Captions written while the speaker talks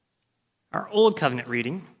Our Old Covenant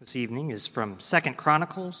reading this evening is from 2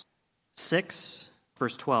 Chronicles 6,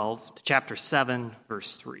 verse 12, to chapter 7,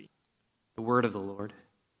 verse 3. The word of the Lord.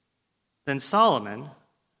 Then Solomon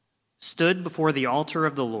stood before the altar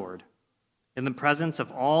of the Lord in the presence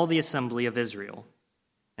of all the assembly of Israel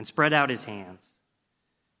and spread out his hands.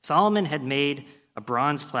 Solomon had made a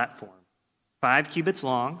bronze platform, 5 cubits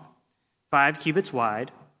long, 5 cubits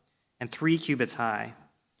wide, and 3 cubits high,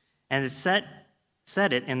 and had set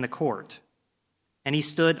it in the court, and he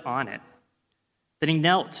stood on it. Then he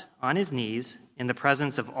knelt on his knees in the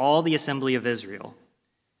presence of all the assembly of Israel,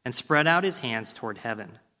 and spread out his hands toward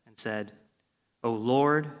heaven, and said, O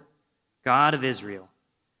Lord, God of Israel,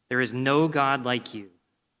 there is no God like you,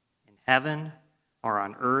 in heaven or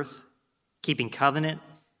on earth, keeping covenant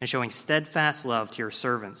and showing steadfast love to your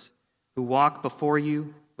servants, who walk before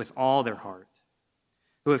you with all their heart,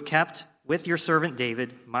 who have kept with your servant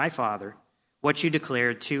David, my father, what you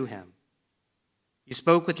declared to him. You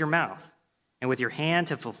spoke with your mouth, and with your hand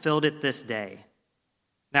have fulfilled it this day.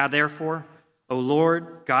 Now therefore, O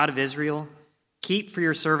Lord, God of Israel, keep for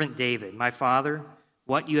your servant David, my father,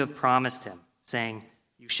 what you have promised him, saying,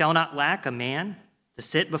 You shall not lack a man to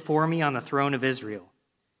sit before me on the throne of Israel,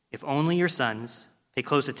 if only your sons pay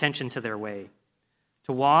close attention to their way,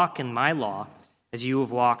 to walk in my law as you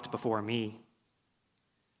have walked before me.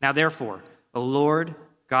 Now therefore, O Lord,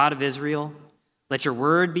 God of Israel, let your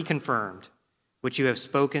word be confirmed, which you have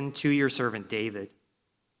spoken to your servant David.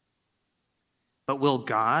 But will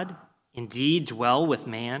God indeed dwell with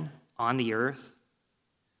man on the earth?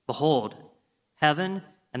 Behold, heaven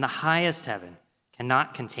and the highest heaven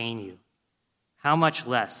cannot contain you. How much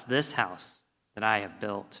less this house that I have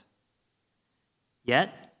built?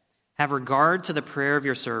 Yet have regard to the prayer of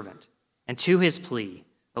your servant and to his plea,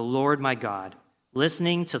 O Lord my God,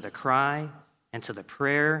 listening to the cry and to the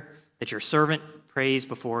prayer that your servant prays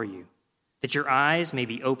before you, that your eyes may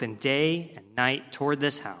be open day and night toward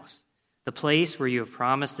this house, the place where you have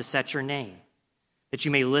promised to set your name, that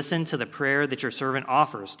you may listen to the prayer that your servant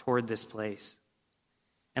offers toward this place.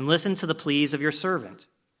 And listen to the pleas of your servant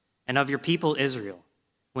and of your people Israel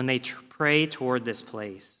when they pray toward this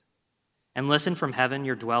place. And listen from heaven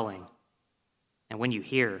your dwelling, and when you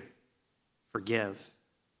hear, forgive.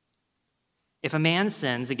 If a man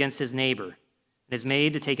sins against his neighbor and is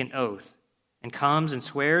made to take an oath, and comes and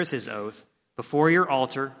swears his oath before your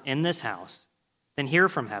altar in this house, then hear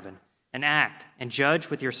from heaven and act and judge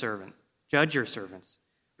your servants,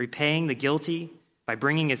 repaying the guilty by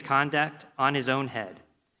bringing his conduct on his own head,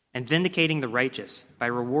 and vindicating the righteous by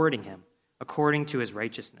rewarding him according to his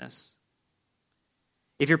righteousness.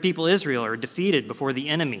 If your people Israel are defeated before the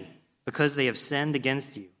enemy because they have sinned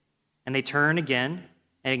against you, and they turn again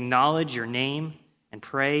and acknowledge your name and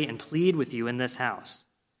pray and plead with you in this house,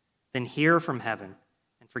 then hear from heaven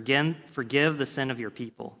and forgive the sin of your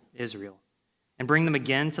people, Israel, and bring them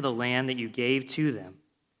again to the land that you gave to them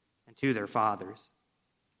and to their fathers.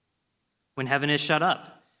 When heaven is shut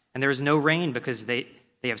up and there is no rain because they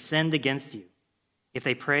have sinned against you, if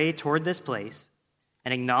they pray toward this place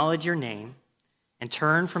and acknowledge your name and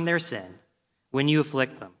turn from their sin when you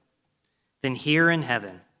afflict them, then hear in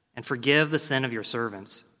heaven and forgive the sin of your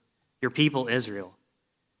servants, your people Israel,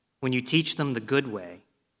 when you teach them the good way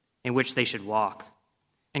in which they should walk,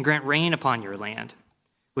 and grant rain upon your land,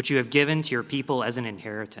 which you have given to your people as an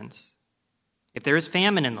inheritance. If there is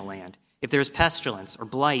famine in the land, if there is pestilence, or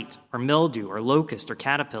blight, or mildew, or locust, or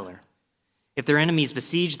caterpillar, if their enemies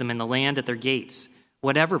besiege them in the land at their gates,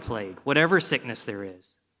 whatever plague, whatever sickness there is,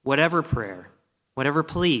 whatever prayer, whatever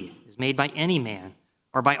plea is made by any man,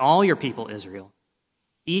 or by all your people Israel,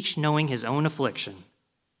 each knowing his own affliction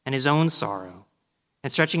and his own sorrow,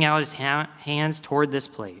 and stretching out his hands toward this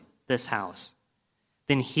house,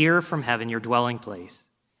 then hear from heaven your dwelling place,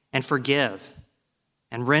 and forgive,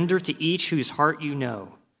 and render to each whose heart you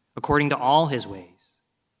know, according to all his ways.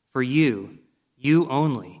 For you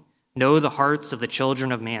only, know the hearts of the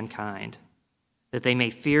children of mankind, that they may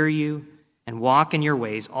fear you and walk in your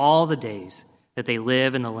ways all the days that they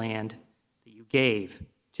live in the land that you gave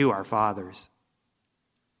to our fathers.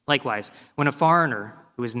 Likewise, when a foreigner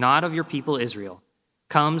who is not of your people Israel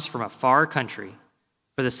comes from a far country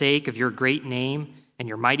for the sake of your great name and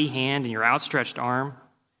your mighty hand and your outstretched arm,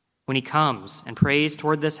 when he comes and prays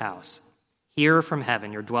toward this house, hear from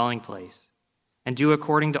heaven your dwelling place, and do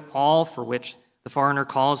according to all for which the foreigner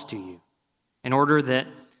calls to you, in order that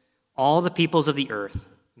all the peoples of the earth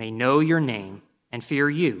may know your name and fear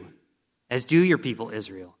you, as do your people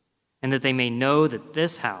Israel, and that they may know that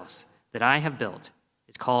this house that I have built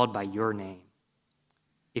is called by your name.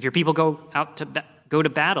 If your people go to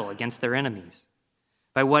battle against their enemies,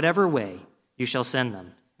 by whatever way you shall send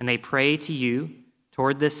them, and they pray to you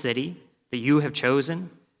toward this city that you have chosen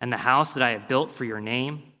and the house that I have built for your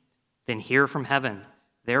name, then hear from heaven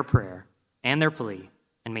their prayer and their plea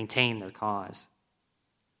and maintain their cause.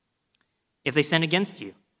 If they sin against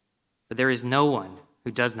you, for there is no one who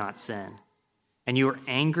does not sin, and you are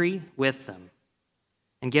angry with them,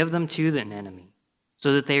 and give them to an enemy,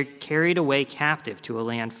 so that they are carried away captive to a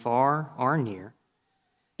land far or near,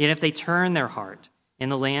 yet if they turn their heart in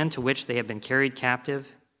the land to which they have been carried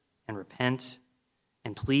captive, and repent,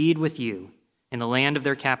 and plead with you in the land of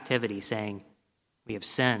their captivity, saying, we have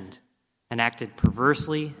sinned and acted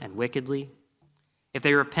perversely and wickedly, if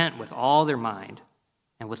they repent with all their mind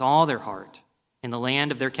and with all their heart in the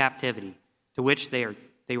land of their captivity to which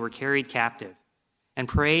they were carried captive, and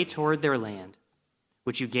pray toward their land,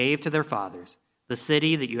 which you gave to their fathers, the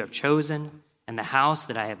city that you have chosen, and the house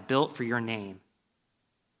that I have built for your name,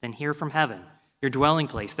 then hear from heaven, your dwelling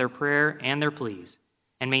place, their prayer and their pleas,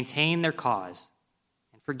 and maintain their cause,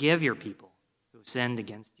 and forgive your people who have sinned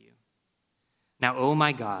against you. Now, O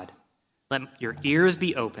my God, let your ears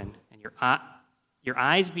be open, and your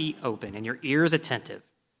eyes be open, and your ears attentive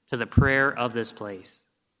to the prayer of this place.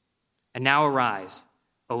 And now arise,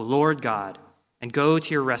 O Lord God, and go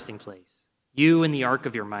to your resting place, you in the ark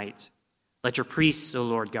of your might. Let your priests, O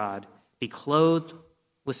Lord God, be clothed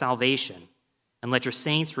with salvation, and let your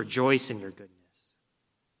saints rejoice in your goodness.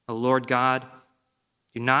 O Lord God,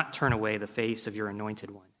 do not turn away the face of your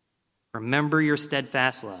anointed one. Remember your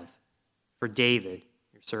steadfast love for David,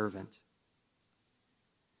 your servant.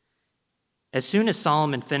 As soon as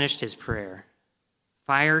Solomon finished his prayer,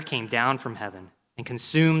 fire came down from heaven and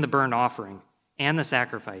consumed the burnt offering and the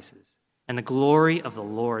sacrifices, and the glory of the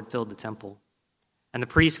Lord filled the temple. And the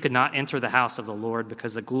priests could not enter the house of the Lord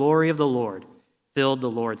because the glory of the Lord filled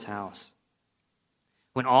the Lord's house.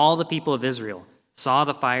 When all the people of Israel saw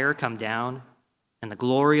the fire come down and the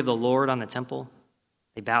glory of the Lord on the temple,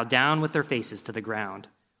 they bowed down with their faces to the ground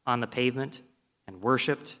on the pavement and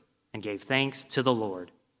worshipped and gave thanks to the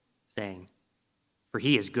Lord, saying, for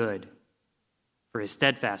he is good, for his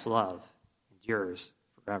steadfast love endures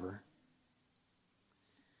forever.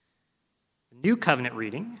 The New Covenant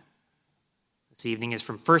reading this evening is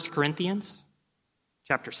from 1 Corinthians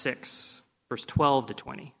chapter 6, verse 12 to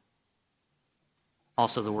 20.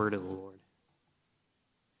 Also the word of the Lord.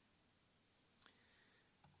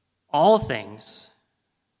 All things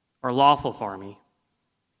are lawful for me,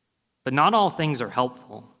 but not all things are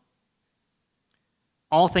helpful.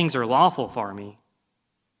 All things are lawful for me,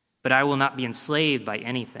 but I will not be enslaved by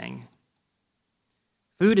anything.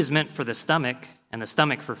 Food is meant for the stomach, and the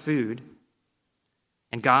stomach for food,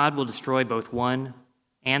 and God will destroy both one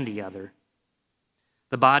and the other.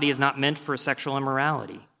 The body is not meant for sexual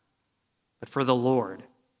immorality, but for the Lord,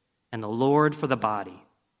 and the Lord for the body.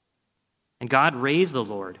 And God raised the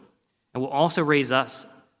Lord, and will also raise us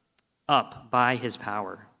up by his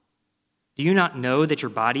power. Do you not know that your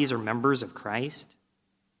bodies are members of Christ?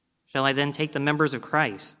 Shall I then take the members of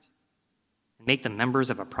Christ and make them members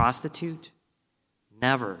of a prostitute?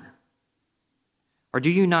 Never. Or do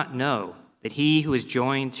you not know that he who is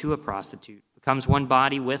joined to a prostitute becomes one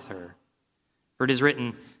body with her? For it is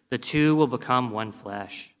written, the two will become one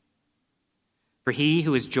flesh. For he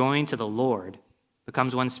who is joined to the Lord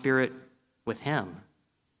becomes one spirit with him.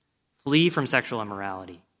 Flee from sexual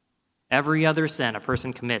immorality. Every other sin a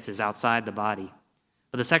person commits is outside the body,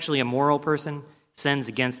 but the sexually immoral person sins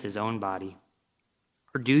against his own body.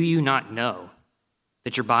 Or do you not know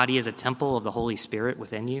that your body is a temple of the Holy Spirit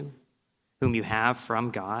within you, whom you have from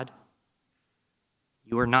God?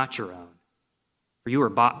 You are not your own, for you were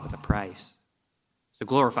bought with a price. So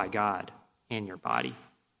glorify God in your body.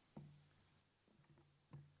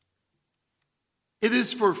 It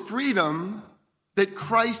is for freedom that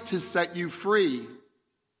Christ has set you free.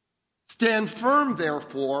 Stand firm,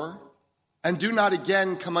 therefore, and do not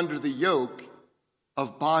again come under the yoke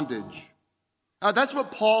of bondage. That's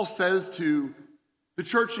what Paul says to the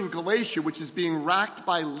church in Galatia, which is being racked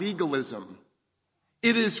by legalism.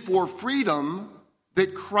 It is for freedom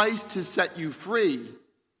that Christ has set you free.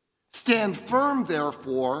 Stand firm,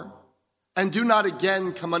 therefore, and do not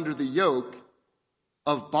again come under the yoke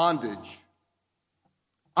of bondage.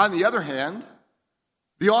 On the other hand,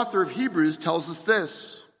 the author of Hebrews tells us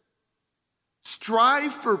this: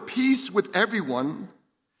 strive for peace with everyone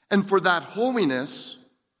and for that holiness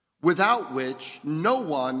without which no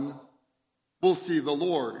one will see the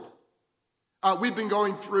Lord. We've been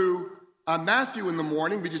going through Matthew in the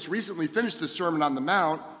morning. We just recently finished the Sermon on the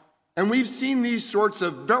Mount, and we've seen these sorts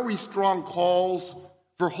of very strong calls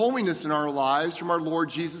for holiness in our lives from our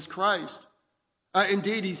Lord Jesus Christ.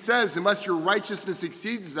 Indeed, he says, unless your righteousness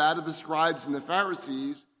exceeds that of the scribes and the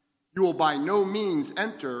Pharisees, you will by no means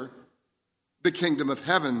enter the kingdom of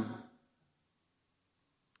heaven.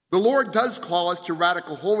 The Lord does call us to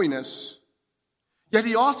radical holiness, yet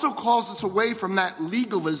he also calls us away from that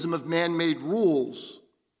legalism of man-made rules,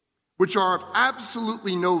 which are of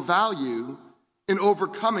absolutely no value in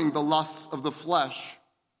overcoming the lusts of the flesh.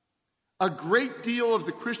 A great deal of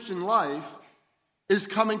the Christian life is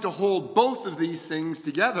coming to hold both of these things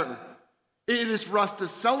together. It is for us to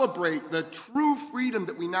celebrate the true freedom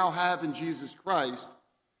that we now have in Jesus Christ,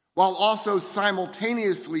 while also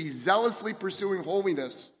simultaneously zealously pursuing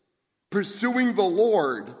holiness, pursuing the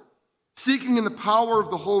Lord, seeking in the power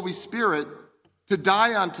of the Holy Spirit to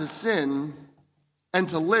die unto sin and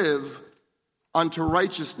to live unto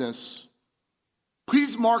righteousness.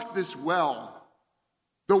 Please mark this well.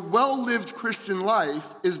 The well-lived Christian life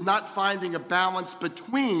is not finding a balance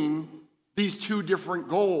between these two different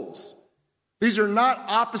goals. These are not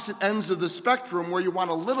opposite ends of the spectrum where you want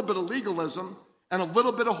a little bit of legalism and a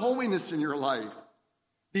little bit of holiness in your life.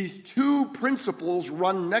 These two principles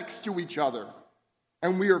run next to each other,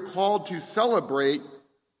 and we are called to celebrate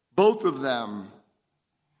both of them.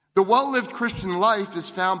 The well-lived Christian life is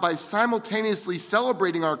found by simultaneously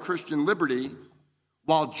celebrating our Christian liberty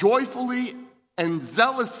while joyfully and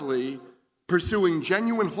zealously pursuing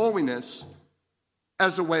genuine holiness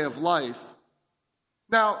as a way of life.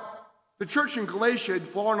 Now, the church in Galatia had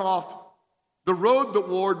fallen off the road the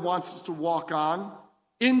Lord wants us to walk on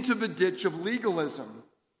into the ditch of legalism.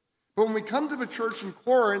 But when we come to the church in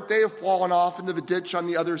Corinth, they have fallen off into the ditch on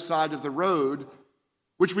the other side of the road,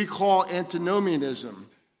 which we call antinomianism.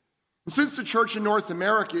 And since the church in North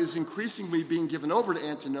America is increasingly being given over to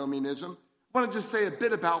antinomianism, I want to just say a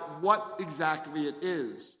bit about what exactly it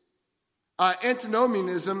is.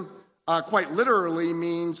 Antinomianism, quite literally,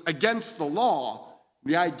 means against the law.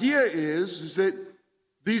 The idea is that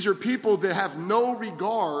these are people that have no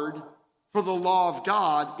regard for the law of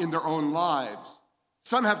God in their own lives.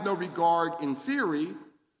 Some have no regard in theory,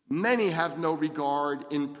 many have no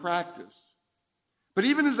regard in practice. But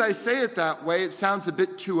even as I say it that way, it sounds a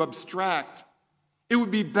bit too abstract. It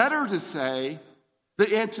would be better to say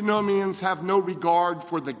that antinomians have no regard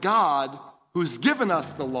for the God who's given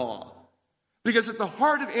us the law. Because at the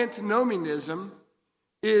heart of antinomianism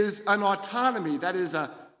is an autonomy, that is a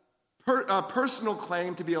personal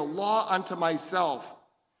claim to be a law unto myself,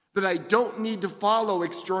 that I don't need to follow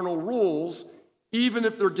external rules, even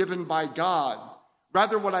if they're given by God.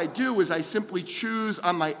 Rather, what I do is I simply choose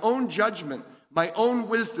on my own judgment, my own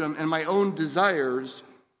wisdom, and my own desires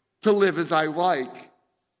to live as I like.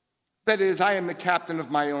 That is, I am the captain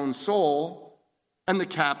of my own soul and the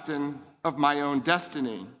captain of my own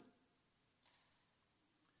destiny.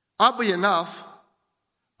 Oddly enough,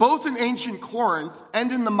 both in ancient Corinth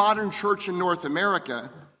and in the modern church in North America,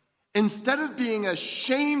 instead of being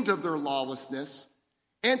ashamed of their lawlessness,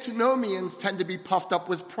 antinomians tend to be puffed up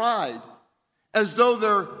with pride, as though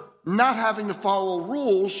their not having to follow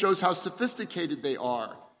rules shows how sophisticated they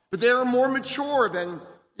are. But they are more mature than,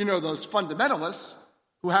 those fundamentalists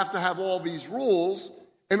who have to have all these rules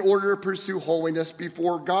in order to pursue holiness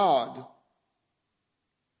before God.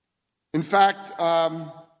 In fact,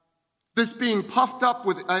 this being puffed up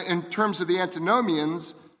with, in terms of the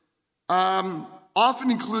antinomians,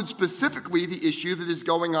 often includes specifically the issue that is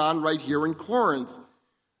going on right here in Corinth.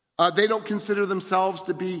 They don't consider themselves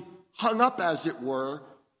to be hung up, as it were,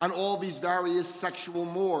 on all these various sexual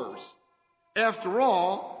mores. After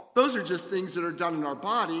all, those are just things that are done in our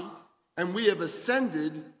body, and we have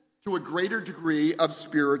ascended to a greater degree of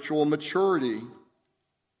spiritual maturity.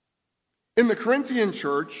 In the Corinthian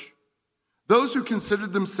church, those who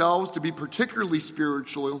considered themselves to be particularly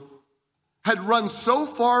spiritual had run so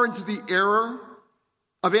far into the error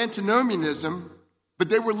of antinomianism, but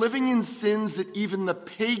they were living in sins that even the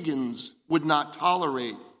pagans would not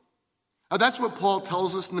tolerate. Now, that's what Paul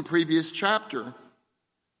tells us in the previous chapter.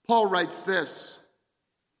 Paul writes this: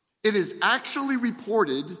 "It is actually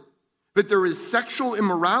reported that there is sexual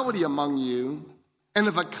immorality among you, and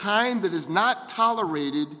of a kind that is not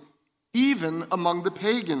tolerated even among the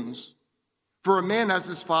pagans. For a man has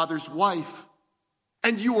his father's wife,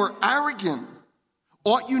 and you are arrogant.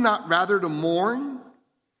 Ought you not rather to mourn?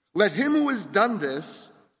 Let him who has done this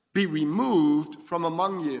be removed from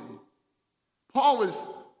among you." Paul is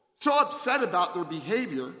so upset about their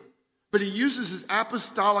behavior, but he uses his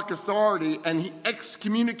apostolic authority and he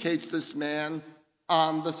excommunicates this man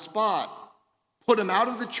on the spot. Put him out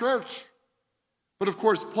of the church. But of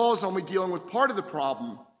course, Paul's only dealing with part of the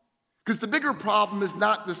problem, because the bigger problem is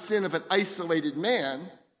not the sin of an isolated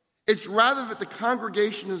man. It's rather that the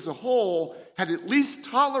congregation as a whole had at least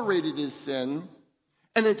tolerated his sin.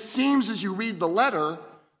 And it seems as you read the letter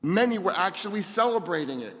many were actually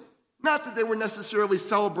celebrating it. Not that they were necessarily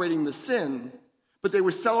celebrating the sin, but they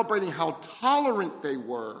were celebrating how tolerant they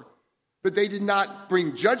were, but they did not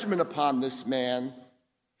bring judgment upon this man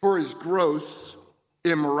for his gross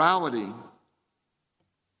immorality.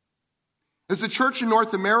 As the church in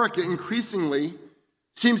North America increasingly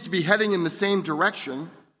seems to be heading in the same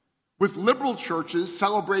direction, with liberal churches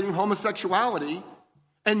celebrating homosexuality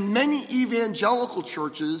and many evangelical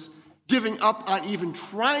churches giving up on even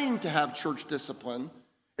trying to have church discipline,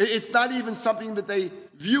 it's not even something that they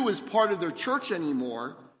view as part of their church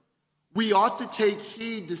anymore. We ought to take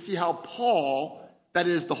heed to see how Paul, that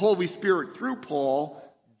is, the Holy Spirit through Paul,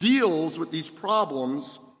 deals with these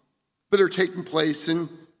problems that are taking place in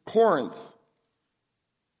Corinth.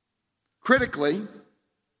 Critically,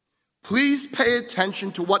 please pay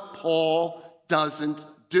attention to what Paul doesn't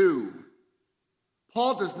do.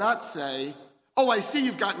 Paul does not say, "Oh, I see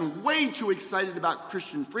you've gotten way too excited about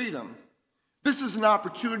Christian freedom. This is an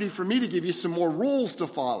opportunity for me to give you some more rules to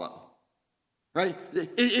follow." Right?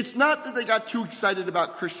 It's not that they got too excited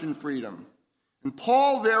about Christian freedom. And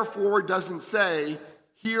Paul, therefore, doesn't say,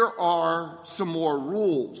 "Here are some more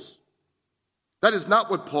rules." That is not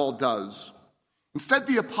what Paul does. Instead,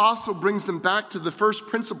 the apostle brings them back to the first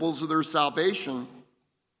principles of their salvation,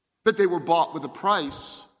 that they were bought with a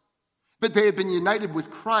price, that they had been united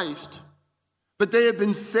with Christ, that they had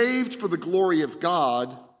been saved for the glory of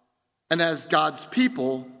God, and as God's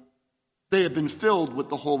people, they have been filled with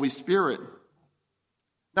the Holy Spirit.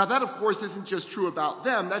 Now, that, of course, isn't just true about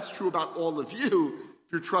them. That's true about all of you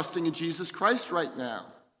if you're trusting in Jesus Christ right now.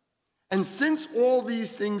 And since all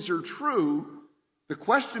these things are true, the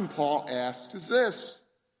question Paul asks is this: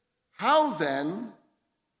 how then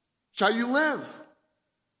shall you live?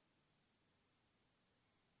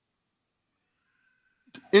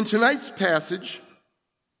 In tonight's passage,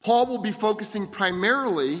 Paul will be focusing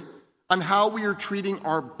primarily on how we are treating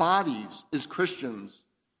our bodies as Christians.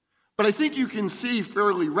 But I think you can see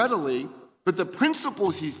fairly readily that the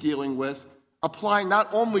principles he's dealing with apply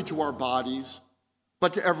not only to our bodies,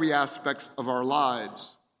 but to every aspect of our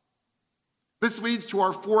lives. This leads to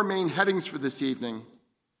our four main headings for this evening.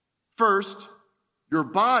 First, your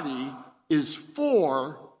body is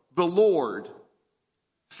for the Lord.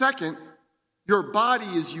 Second, your body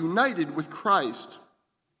is united with Christ.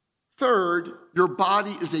 Third, your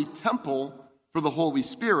body is a temple for the Holy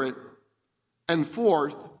Spirit. And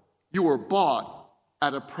fourth, you are bought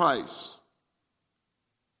at a price.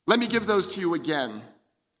 Let me give those to you again.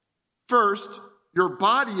 First, your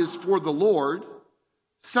body is for the Lord.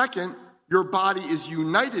 Second, your body is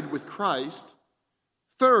united with Christ.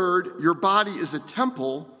 Third, your body is a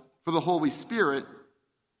temple for the Holy Spirit.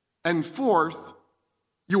 And fourth,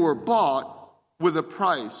 you are bought with a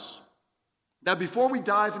price. Now, before we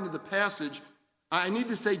dive into the passage, I need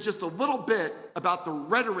to say just a little bit about the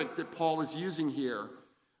rhetoric that Paul is using here.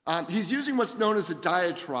 He's using what's known as a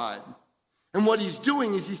diatribe. And what he's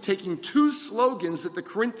doing is he's taking two slogans that the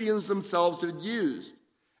Corinthians themselves had used.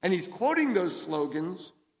 And he's quoting those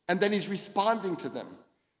slogans, and then he's responding to them.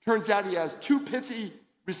 Turns out he has two pithy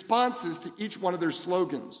responses to each one of their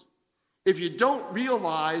slogans. If you don't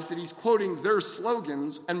realize that he's quoting their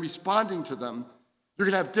slogans and responding to them, you're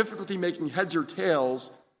going to have difficulty making heads or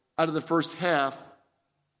tails out of the first half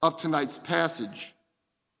of tonight's passage.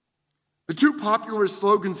 The two popular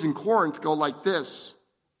slogans in Corinth go like this.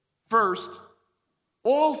 First,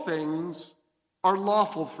 all things are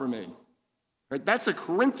lawful for me. Right? That's a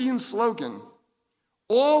Corinthian slogan.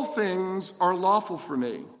 All things are lawful for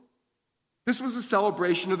me. This was a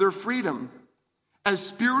celebration of their freedom. As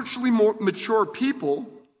spiritually more mature people,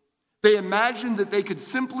 they imagined that they could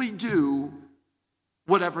simply do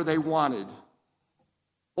whatever they wanted.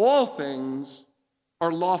 All things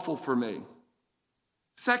are lawful for me.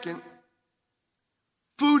 Second,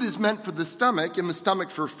 food is meant for the stomach and the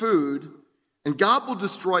stomach for food, and God will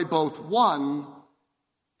destroy both one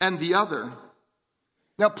and the other.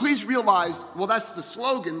 Now, please realize, well, that's the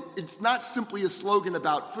slogan. It's not simply a slogan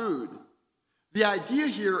about food. The idea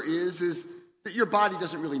here is that your body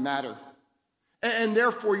doesn't really matter. And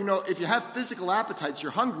therefore, if you have physical appetites,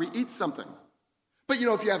 you're hungry, eat something. But,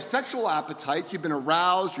 if you have sexual appetites, you've been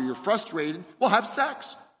aroused or you're frustrated, well, have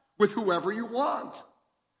sex with whoever you want.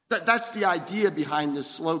 That's the idea behind this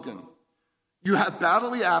slogan. You have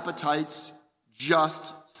bodily appetites, just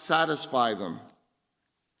satisfy them.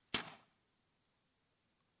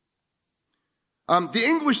 The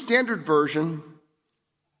English Standard Version,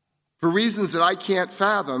 for reasons that I can't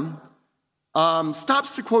fathom,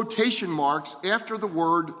 stops the quotation marks after the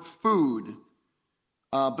word food.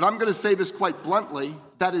 But I'm going to say this quite bluntly,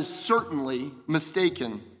 that is certainly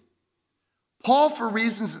mistaken. Paul, for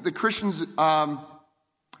reasons that the Christians, part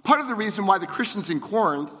of the reason why the Christians in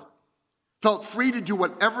Corinth felt free to do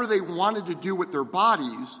whatever they wanted to do with their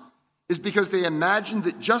bodies is because they imagined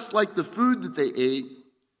that just like the food that they ate,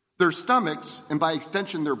 their stomachs, and by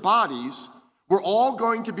extension their bodies, were all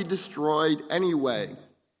going to be destroyed anyway.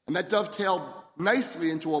 And that dovetailed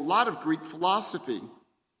nicely into a lot of Greek philosophy.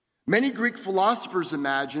 Many Greek philosophers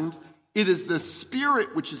imagined it is the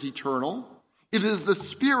spirit which is eternal. It is the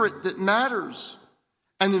spirit that matters.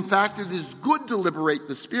 And in fact, it is good to liberate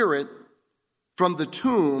the spirit from the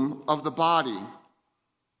tomb of the body.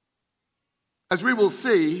 As we will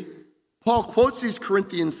see, Paul quotes these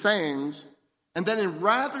Corinthian sayings and then in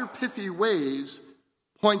rather pithy ways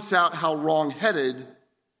points out how wrong-headed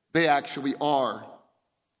they actually are.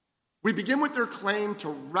 We begin with their claim to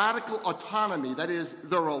radical autonomy, that is,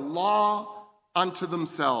 they're a law unto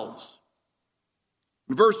themselves.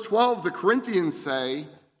 In verse 12, the Corinthians say,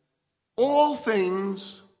 all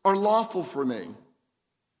things are lawful for me.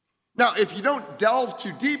 Now, if you don't delve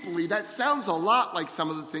too deeply, that sounds a lot like some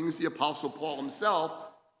of the things the Apostle Paul himself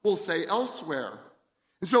will say elsewhere.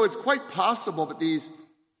 And so it's quite possible that these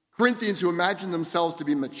Corinthians who imagine themselves to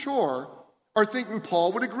be mature are thinking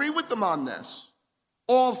Paul would agree with them on this.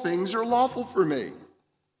 All things are lawful for me.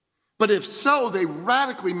 But if so, they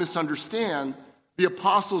radically misunderstand the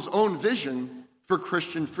apostle's own vision for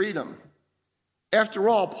Christian freedom. After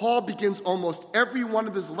all, Paul begins almost every one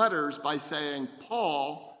of his letters by saying,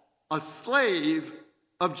 Paul, a slave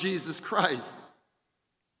of Jesus Christ.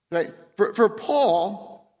 Right? For Paul,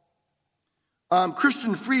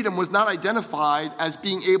 Christian freedom was not identified as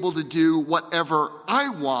being able to do whatever I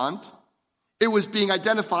want. It was being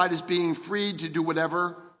identified as being free to do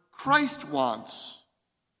whatever Christ wants.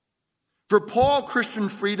 For Paul, Christian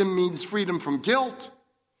freedom means freedom from guilt,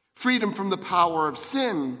 freedom from the power of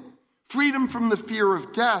sin, freedom from the fear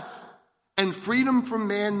of death, and freedom from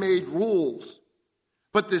man-made rules.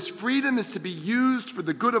 But this freedom is to be used for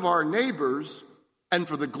the good of our neighbors and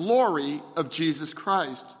for the glory of Jesus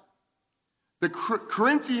Christ. The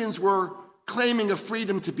Corinthians were claiming a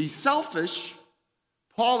freedom to be selfish.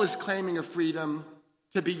 Paul is claiming a freedom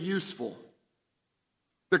to be useful.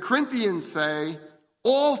 The Corinthians say,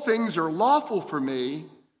 all things are lawful for me.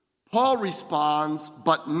 Paul responds,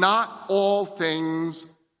 but not all things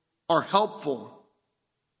are helpful.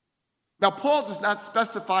 Now, Paul does not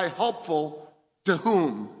specify helpful to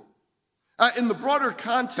whom. In the broader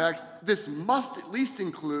context, this must at least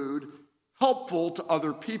include helpful to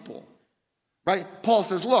other people. Right? Paul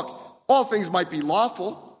says, look, all things might be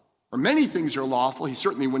lawful, or many things are lawful. He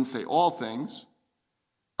certainly wouldn't say all things.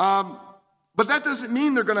 But that doesn't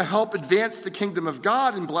mean they're going to help advance the kingdom of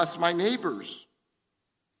God and bless my neighbors.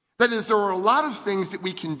 That is, there are a lot of things that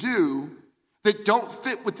we can do that don't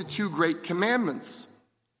fit with the two great commandments.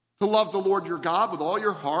 To love the Lord your God with all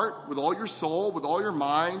your heart, with all your soul, with all your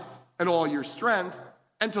mind, and all your strength,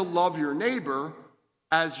 and to love your neighbor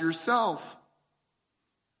as yourself.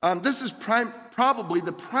 This is probably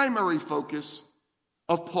the primary focus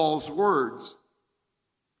of Paul's words.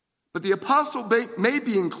 But the apostle may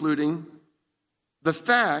be including the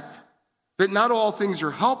fact that not all things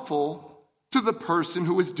are helpful to the person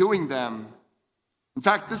who is doing them. In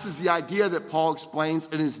fact, this is the idea that Paul explains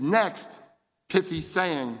in his next pithy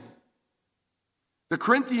saying. The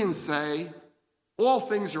Corinthians say, all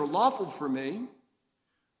things are lawful for me.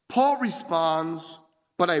 Paul responds,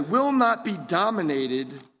 but I will not be dominated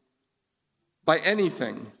by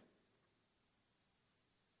anything.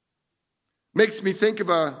 Makes me think of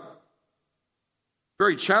a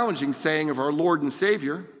very challenging saying of our Lord and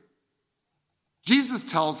Savior. Jesus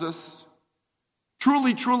tells us,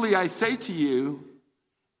 truly, truly, I say to you,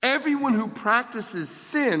 everyone who practices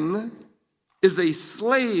sin is a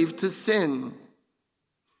slave to sin.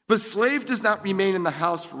 The slave does not remain in the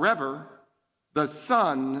house forever. The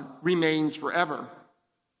son remains forever.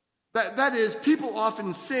 That is, people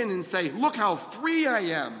often sin and say, look how free I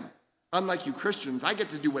am. Unlike you Christians, I get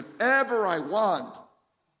to do whatever I want.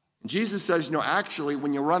 And Jesus says, no, actually,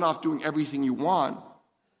 when you run off doing everything you want,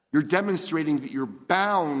 you're demonstrating that you're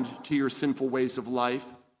bound to your sinful ways of life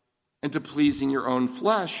and to pleasing your own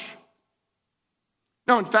flesh.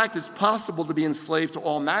 Now, in fact, it's possible to be enslaved to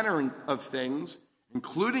all manner of things,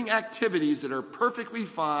 including activities that are perfectly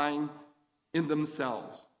fine in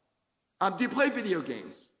themselves. Do you play video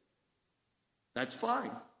games? That's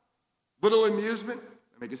fine. Little amusement,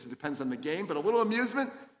 I guess it depends on the game, but a little amusement,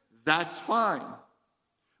 that's fine.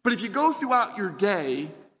 But if you go throughout your day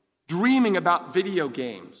dreaming about video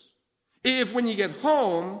games, if when you get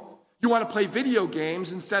home you want to play video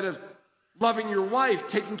games instead of loving your wife,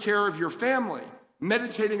 taking care of your family,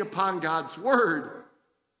 meditating upon God's word,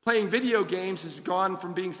 Playing video games has gone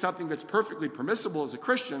from being something that's perfectly permissible as a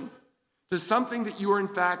Christian to something that you are in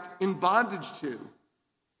fact in bondage to.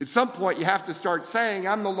 At some point, you have to start saying,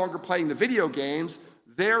 I'm no longer playing the video games,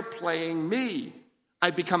 they're playing me.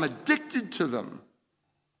 I've become addicted to them.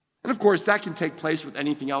 And of course, that can take place with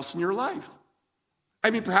anything else in your life. I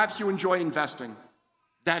mean, perhaps you enjoy investing.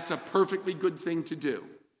 That's a perfectly good thing to do.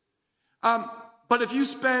 But if you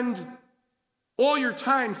spend all your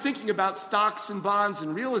time thinking about stocks and bonds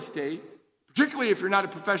and real estate, particularly if you're not a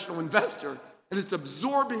professional investor, and it's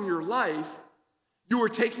absorbing your life, you are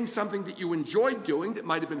taking something that you enjoyed doing that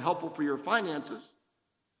might have been helpful for your finances,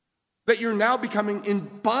 that you're now becoming in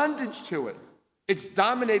bondage to it. It's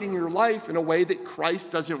dominating your life in a way that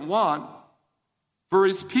Christ doesn't want for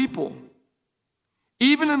his people.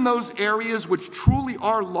 Even in those areas which truly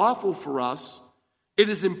are lawful for us, it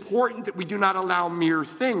is important that we do not allow mere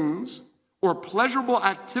things or pleasurable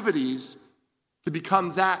activities to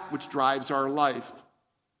become that which drives our life.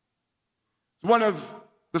 One of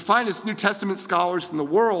the finest New Testament scholars in the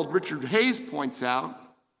world, Richard Hayes, points out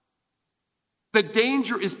that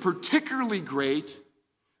danger is particularly great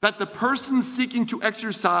that the person seeking to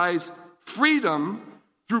exercise freedom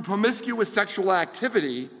through promiscuous sexual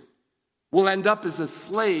activity will end up as a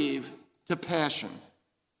slave to passion.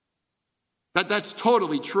 That's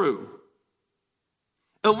totally true.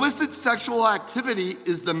 Illicit sexual activity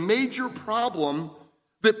is the major problem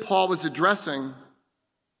that Paul was addressing,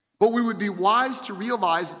 but we would be wise to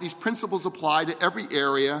realize that these principles apply to every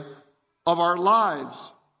area of our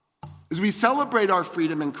lives. As we celebrate our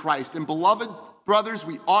freedom in Christ, and beloved brothers,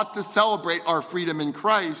 we ought to celebrate our freedom in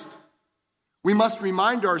Christ, we must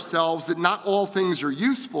remind ourselves that not all things are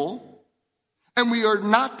useful, and we are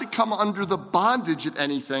not to come under the bondage of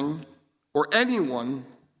anything or anyone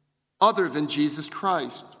other than Jesus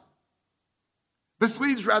Christ. This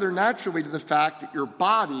leads rather naturally to the fact that your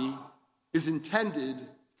body is intended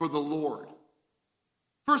for the Lord.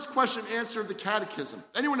 First question, answer of the catechism.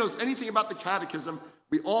 Anyone knows anything about the catechism?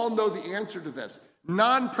 We all know the answer to this.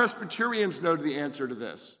 Non-Presbyterians know the answer to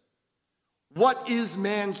this. What is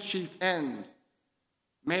man's chief end?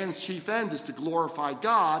 Man's chief end is to glorify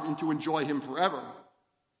God and to enjoy him forever.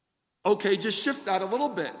 Okay, just shift that a little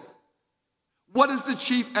bit. What is the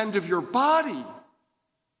chief end of your body?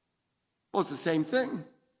 Well, it's the same thing.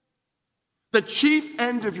 The chief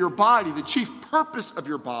end of your body, the chief purpose of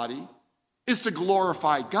your body, is to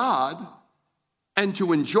glorify God and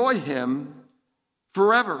to enjoy him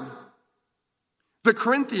forever. The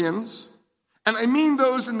Corinthians, and I mean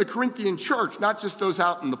those in the Corinthian church, not just those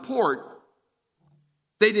out in the port,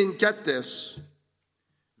 they didn't get this.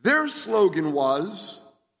 Their slogan was,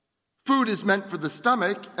 food is meant for the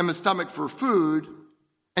stomach and the stomach for food,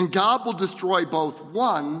 and God will destroy both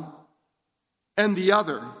one and the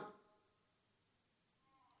other.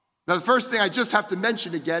 Now, the first thing I just have to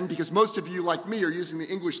mention again, because most of you, like me, are using the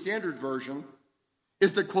English Standard Version,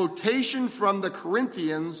 is the quotation from the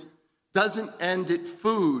Corinthians doesn't end at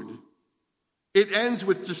food. It ends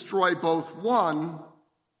with destroy both one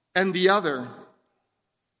and the other.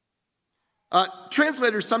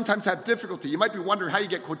 Translators sometimes have difficulty. You might be wondering how you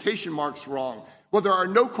get quotation marks wrong. Well, there are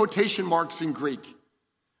no quotation marks in Greek,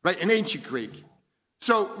 right? In ancient Greek.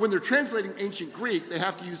 So when they're translating ancient Greek, they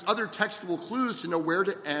have to use other textual clues to know where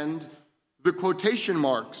to end the quotation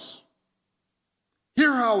marks.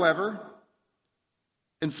 Here, however,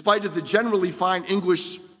 in spite of the generally fine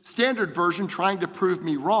English Standard Version trying to prove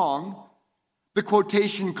me wrong, the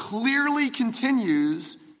quotation clearly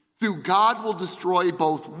continues through God will destroy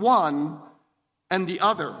both one and the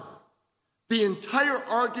other. The entire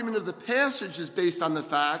argument of the passage is based on the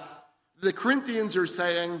fact that the Corinthians are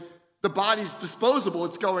saying the body's disposable,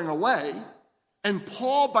 it's going away. And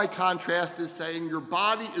Paul, by contrast, is saying your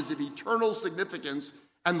body is of eternal significance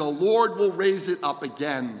and the Lord will raise it up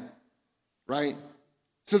again, right?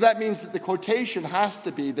 So that means that the quotation has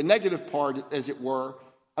to be, the negative part, as it were,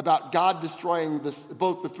 about God destroying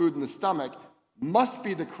both the food and the stomach, must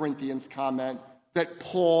be the Corinthians' comment that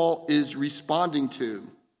Paul is responding to.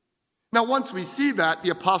 Now, once we see that, the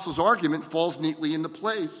apostles' argument falls neatly into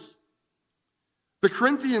place. The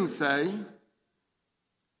Corinthians say,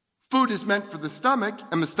 food is meant for the stomach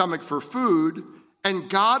and the stomach for food, and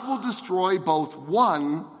God will destroy both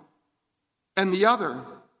one and the other.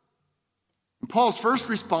 And Paul's first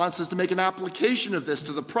response is to make an application of this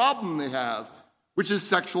to the problem they have, which is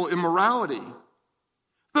sexual immorality.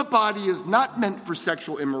 The body is not meant for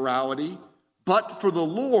sexual immorality, but for the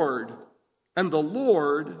Lord, and the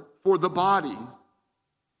Lord for the body.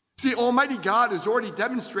 See, Almighty God has already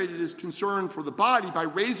demonstrated his concern for the body by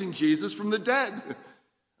raising Jesus from the dead. That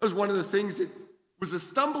was one of the things that was a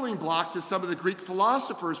stumbling block to some of the Greek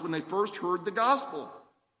philosophers when they first heard the gospel,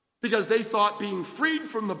 because they thought being freed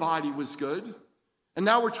from the body was good. And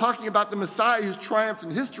now we're talking about the Messiah who's triumphed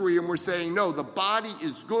in history, and we're saying, no, the body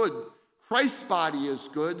is good. Christ's body is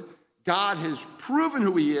good. God has proven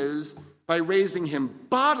who he is by raising him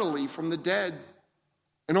bodily from the dead.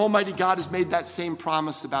 And Almighty God has made that same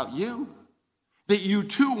promise about you, that you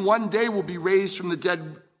too one day will be raised from the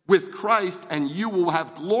dead with Christ, and you will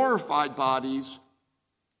have glorified bodies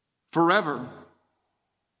forever.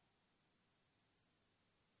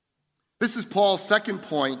 This is Paul's second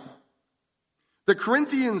point. The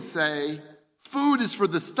Corinthians say food is for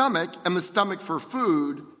the stomach and the stomach for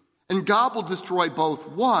food, and God will destroy both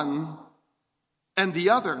one and the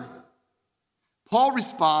other. Paul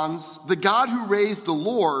responds, the God who raised the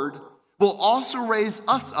Lord will also raise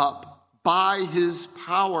us up by his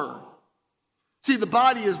power. See, the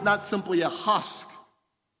body is not simply a husk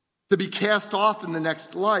to be cast off in the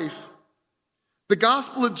next life. The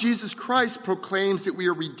gospel of Jesus Christ proclaims that we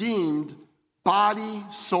are redeemed body,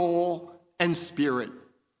 soul, and spirit.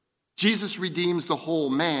 Jesus redeems the whole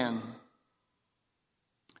man.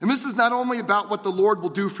 And this is not only about what the Lord will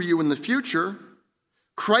do for you in the future.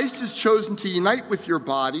 Christ has chosen to unite with your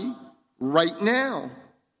body right now.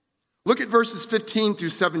 Look at verses 15 through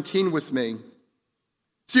 17 with me.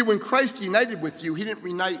 See, when Christ united with you, he didn't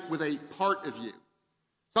unite with a part of you.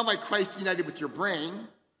 It's not like Christ united with your brain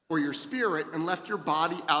or your spirit and left your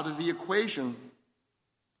body out of the equation.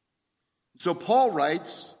 So Paul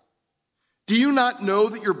writes, do you not know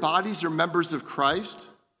that your bodies are members of Christ?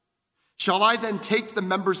 Shall I then take the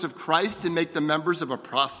members of Christ and make them members of a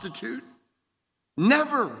prostitute?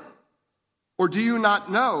 Never. Or do you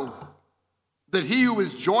not know that he who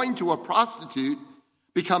is joined to a prostitute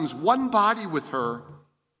becomes one body with her?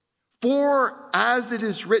 For as it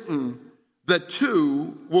is written, the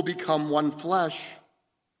two will become one flesh.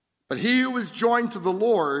 But he who is joined to the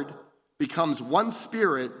Lord becomes one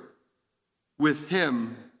spirit with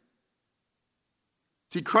him.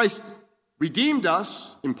 See, Christ redeemed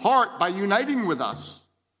us in part by uniting with us.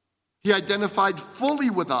 He identified fully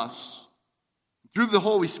with us. Through the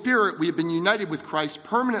Holy Spirit, we have been united with Christ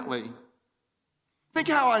permanently. Think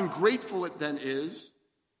how ungrateful it then is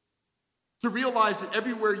to realize that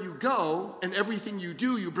everywhere you go and everything you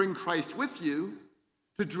do, you bring Christ with you,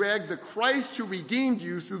 to drag the Christ who redeemed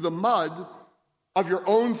you through the mud of your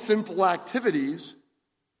own sinful activities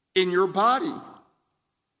in your body.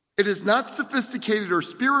 It is not sophisticated or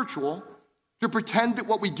spiritual to pretend that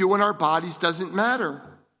what we do in our bodies doesn't matter.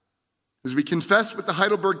 As we confess with the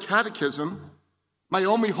Heidelberg Catechism, my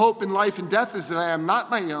only hope in life and death is that I am not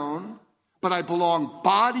my own, but I belong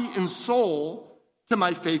body and soul to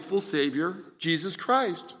my faithful Savior, Jesus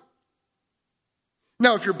Christ.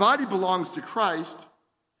 Now, if your body belongs to Christ,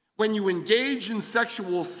 when you engage in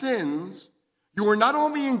sexual sins, you are not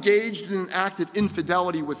only engaged in an act of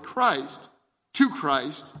infidelity with Christ, to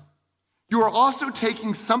Christ, you are also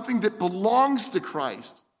taking something that belongs to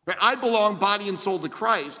Christ. Right? I belong body and soul to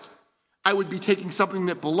Christ. I would be taking something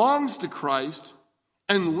that belongs to Christ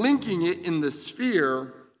and linking it in the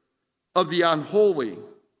sphere of the unholy.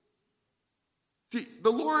 See,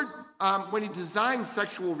 the Lord, when he designed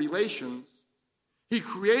sexual relations, he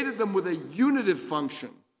created them with a unitive function,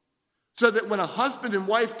 so that when a husband and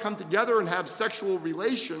wife come together and have sexual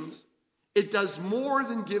relations, it does more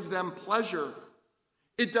than give them pleasure.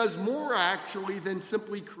 It does more, actually, than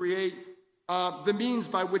simply create the means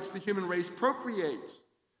by which the human race procreates.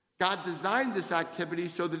 God designed this activity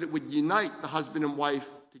so that it would unite the husband and wife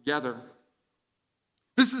together.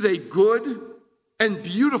 This is a good and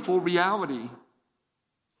beautiful reality.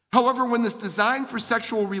 However, when this design for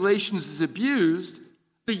sexual relations is abused,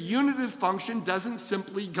 the unitive function doesn't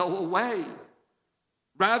simply go away.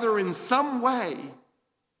 Rather, in some way,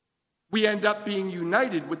 we end up being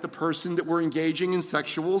united with the person that we're engaging in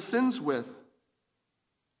sexual sins with.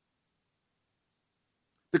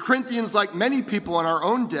 The Corinthians, like many people in our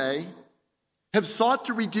own day, have sought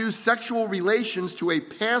to reduce sexual relations to a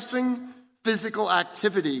passing physical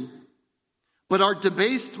activity, but our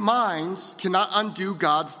debased minds cannot undo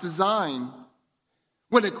God's design.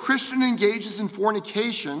 When a Christian engages in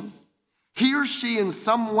fornication, he or she in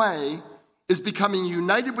some way is becoming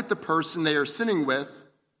united with the person they are sinning with,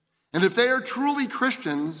 and if they are truly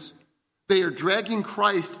Christians, they are dragging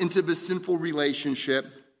Christ into the sinful relationship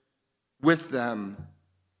with them.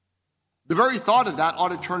 The very thought of that ought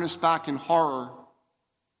to turn us back in horror.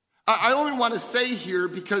 I only want to say here,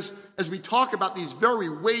 because as we talk about these very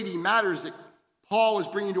weighty matters that Paul is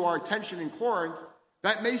bringing to our attention in Corinth,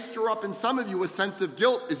 that may stir up in some of you a sense of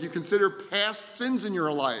guilt as you consider past sins in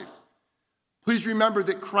your life. Please remember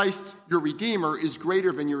that Christ, your Redeemer, is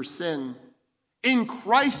greater than your sin. In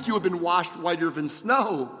Christ, you have been washed whiter than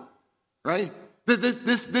snow, right?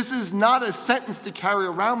 This is not a sentence to carry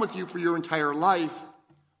around with you for your entire life,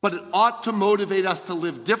 but it ought to motivate us to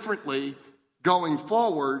live differently going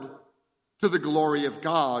forward to the glory of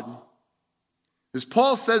God. As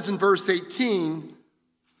Paul says in verse 18,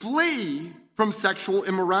 flee from sexual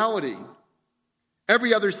immorality.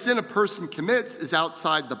 Every other sin a person commits is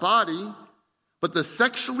outside the body, but the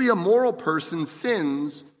sexually immoral person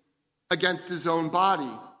sins against his own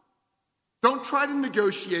body. Don't try to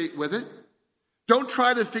negotiate with it. Don't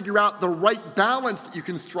try to figure out the right balance that you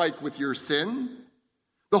can strike with your sin.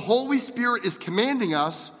 The Holy Spirit is commanding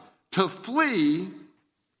us to flee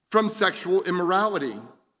from sexual immorality.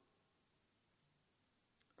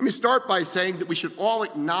 Let me start by saying that we should all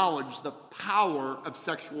acknowledge the power of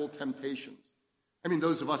sexual temptations. I mean,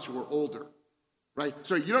 those of us who are older, right?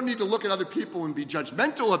 So you don't need to look at other people and be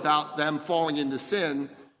judgmental about them falling into sin.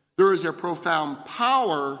 There is a profound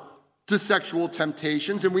power to sexual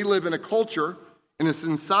temptations, and we live in a culture, in a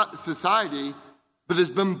society that is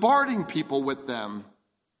bombarding people with them.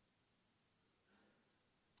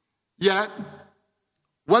 Yet,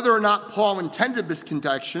 whether or not Paul intended this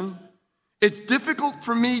connection, it's difficult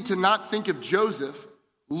for me to not think of Joseph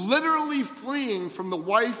literally fleeing from the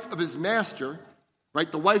wife of his master,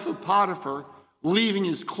 right, the wife of Potiphar, leaving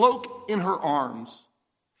his cloak in her arms.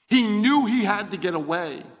 He knew he had to get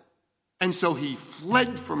away, and so he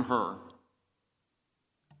fled from her.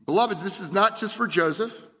 Beloved, this is not just for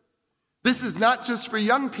Joseph. This is not just for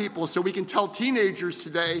young people, so we can tell teenagers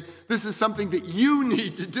today, this is something that you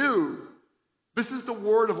need to do. This is the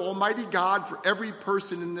word of Almighty God for every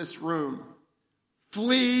person in this room.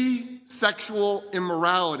 Flee sexual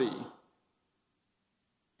immorality,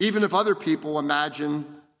 even if other people imagine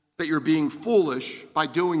that you're being foolish by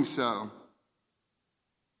doing so.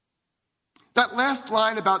 That last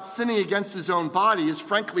line about sinning against his own body is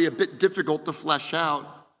frankly a bit difficult to flesh out.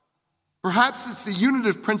 Perhaps it's the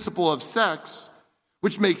unitive principle of sex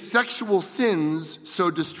which makes sexual sins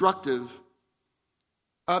so destructive.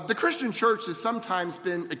 The Christian church has sometimes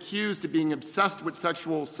been accused of being obsessed with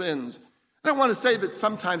sexual sins. I don't want to say that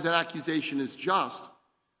sometimes that accusation is just.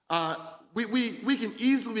 We can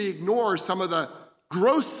easily ignore some of the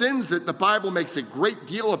gross sins that the Bible makes a great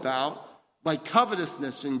deal about, like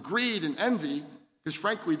covetousness and greed and envy, because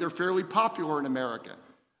frankly, they're fairly popular in America.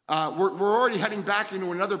 We're already heading back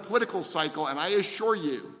into another political cycle, and I assure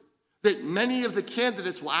you that many of the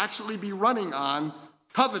candidates will actually be running on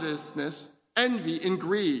covetousness, envy, and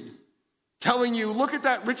greed, telling you, look at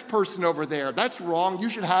that rich person over there. That's wrong. You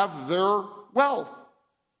should have their wealth.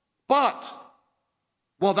 But,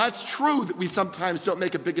 while that's true that we sometimes don't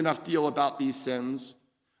make a big enough deal about these sins,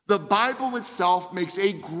 the Bible itself makes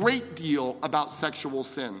a great deal about sexual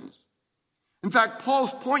sins. In fact,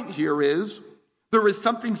 Paul's point here is there is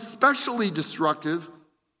something specially destructive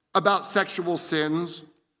about sexual sins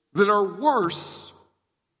that are worse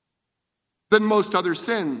than most other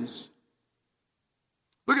sins.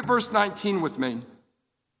 Look at verse 19 with me.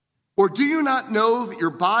 Or do you not know that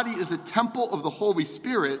your body is a temple of the Holy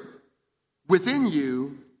Spirit within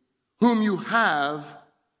you, whom you have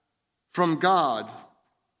from God?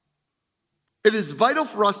 It is vital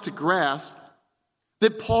for us to grasp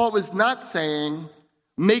that Paul is not saying,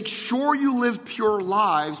 make sure you live pure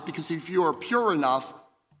lives, because if you are pure enough,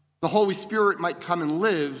 the Holy Spirit might come and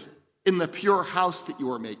live in the pure house that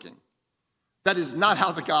you are making. That is not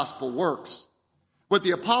how the gospel works. What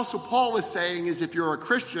the Apostle Paul is saying is if you're a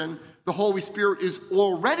Christian, the Holy Spirit is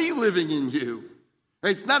already living in you.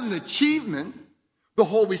 It's not an achievement. The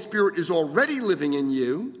Holy Spirit is already living in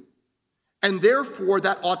you, and therefore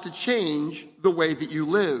that ought to change the way that you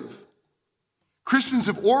live. Christians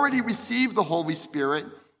have already received the Holy Spirit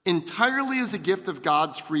entirely as a gift of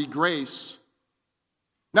God's free grace.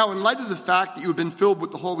 Now, in light of the fact that you have been filled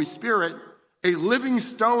with the Holy Spirit, a living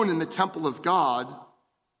stone in the temple of God,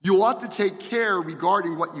 you ought to take care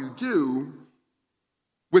regarding what you do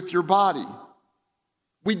with your body.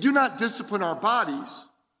 We do not discipline our bodies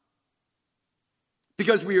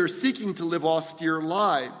because we are seeking to live austere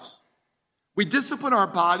lives. We discipline our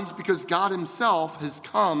bodies because God himself has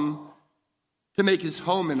come to make his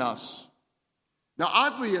home in us. Now,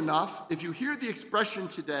 oddly enough, if you hear the expression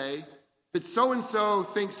today that so-and-so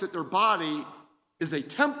thinks that their body is a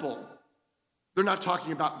temple, they're not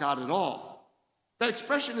talking about God at all. That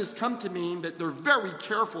expression has come to mean that they're very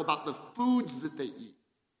careful about the foods that they eat.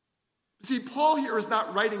 See, Paul here is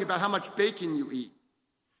not writing about how much bacon you eat.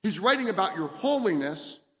 He's writing about your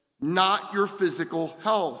holiness, not your physical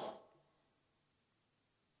health.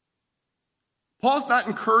 Paul's not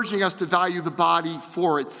encouraging us to value the body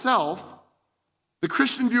for itself. The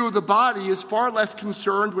Christian view of the body is far less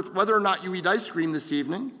concerned with whether or not you eat ice cream this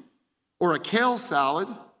evening or a kale salad,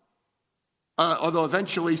 although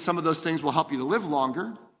eventually some of those things will help you to live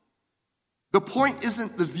longer. The point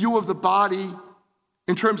isn't the view of the body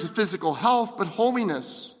in terms of physical health, but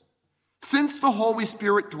holiness. Since the Holy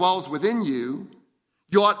Spirit dwells within you,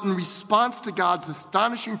 you ought, in response to God's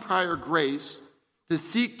astonishing prior grace, to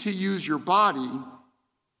seek to use your body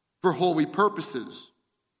for holy purposes.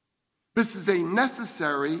 This is a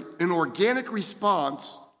necessary and organic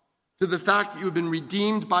response to the fact that you have been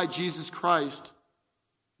redeemed by Jesus Christ.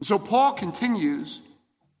 So Paul continues,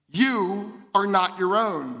 you are not your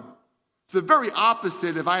own. It's the very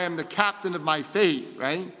opposite of I am the captain of my fate,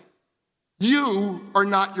 right? You are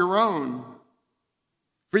not your own.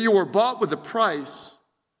 For you were bought with a price,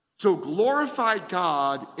 so glorify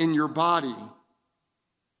God in your body.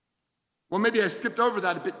 Well, maybe I skipped over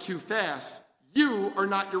that a bit too fast. You are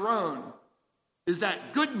not your own. Is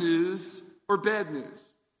that good news or bad news?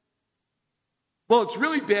 Well, it's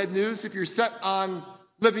really bad news if you're set on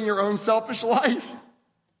living your own selfish life,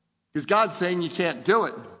 because God's saying you can't do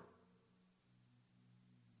it.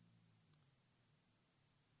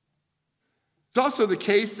 It's also the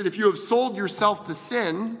case that if you have sold yourself to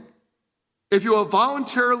sin, if you have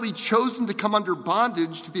voluntarily chosen to come under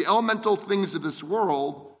bondage to the elemental things of this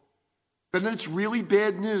world, then it's really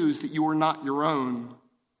bad news that you are not your own.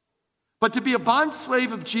 But to be a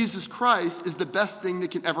bondslave of Jesus Christ is the best thing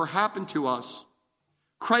that can ever happen to us.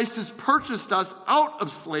 Christ has purchased us out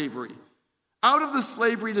of slavery, out of the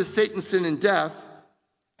slavery to Satan, sin, and death,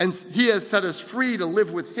 and he has set us free to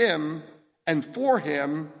live with him and for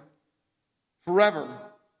him forever.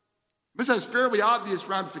 This has fairly obvious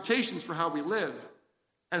ramifications for how we live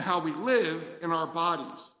and how we live in our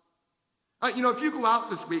bodies. If you go out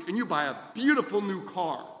this week and you buy a beautiful new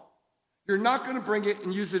car, you're not going to bring it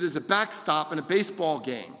and use it as a backstop in a baseball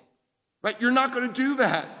game, right? You're not going to do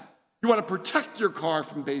that. You want to protect your car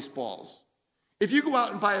from baseballs. If you go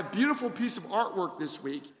out and buy a beautiful piece of artwork this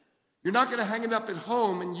week, you're not going to hang it up at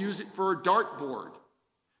home and use it for a dartboard.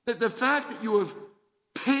 The fact that you have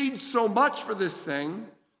paid so much for this thing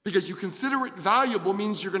because you consider it valuable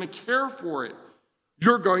means you're going to care for it.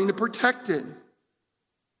 You're going to protect it.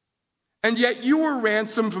 And yet you were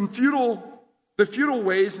ransomed from the futile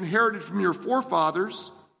ways inherited from your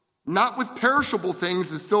forefathers, not with perishable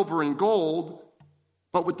things as silver and gold,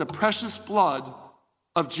 but with the precious blood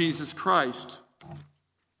of Jesus Christ.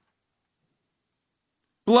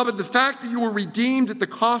 Beloved, the fact that you were redeemed at the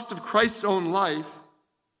cost of Christ's own life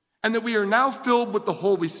and that we are now filled with the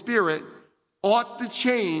Holy Spirit ought to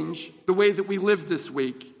change the way that we live this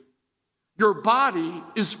week. Your body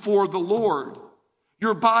is for the Lord.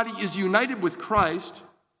 Your body is united with Christ.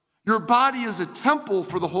 Your body is a temple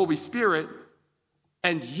for the Holy Spirit,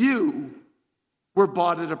 and you were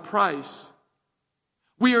bought at a price.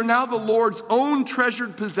 We are now the Lord's own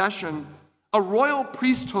treasured possession, a royal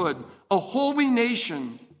priesthood, a holy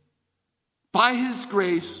nation. By his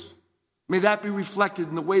grace, may that be reflected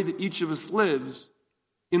in the way that each of us lives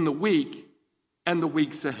in the week and the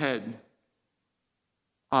weeks ahead.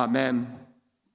 Amen.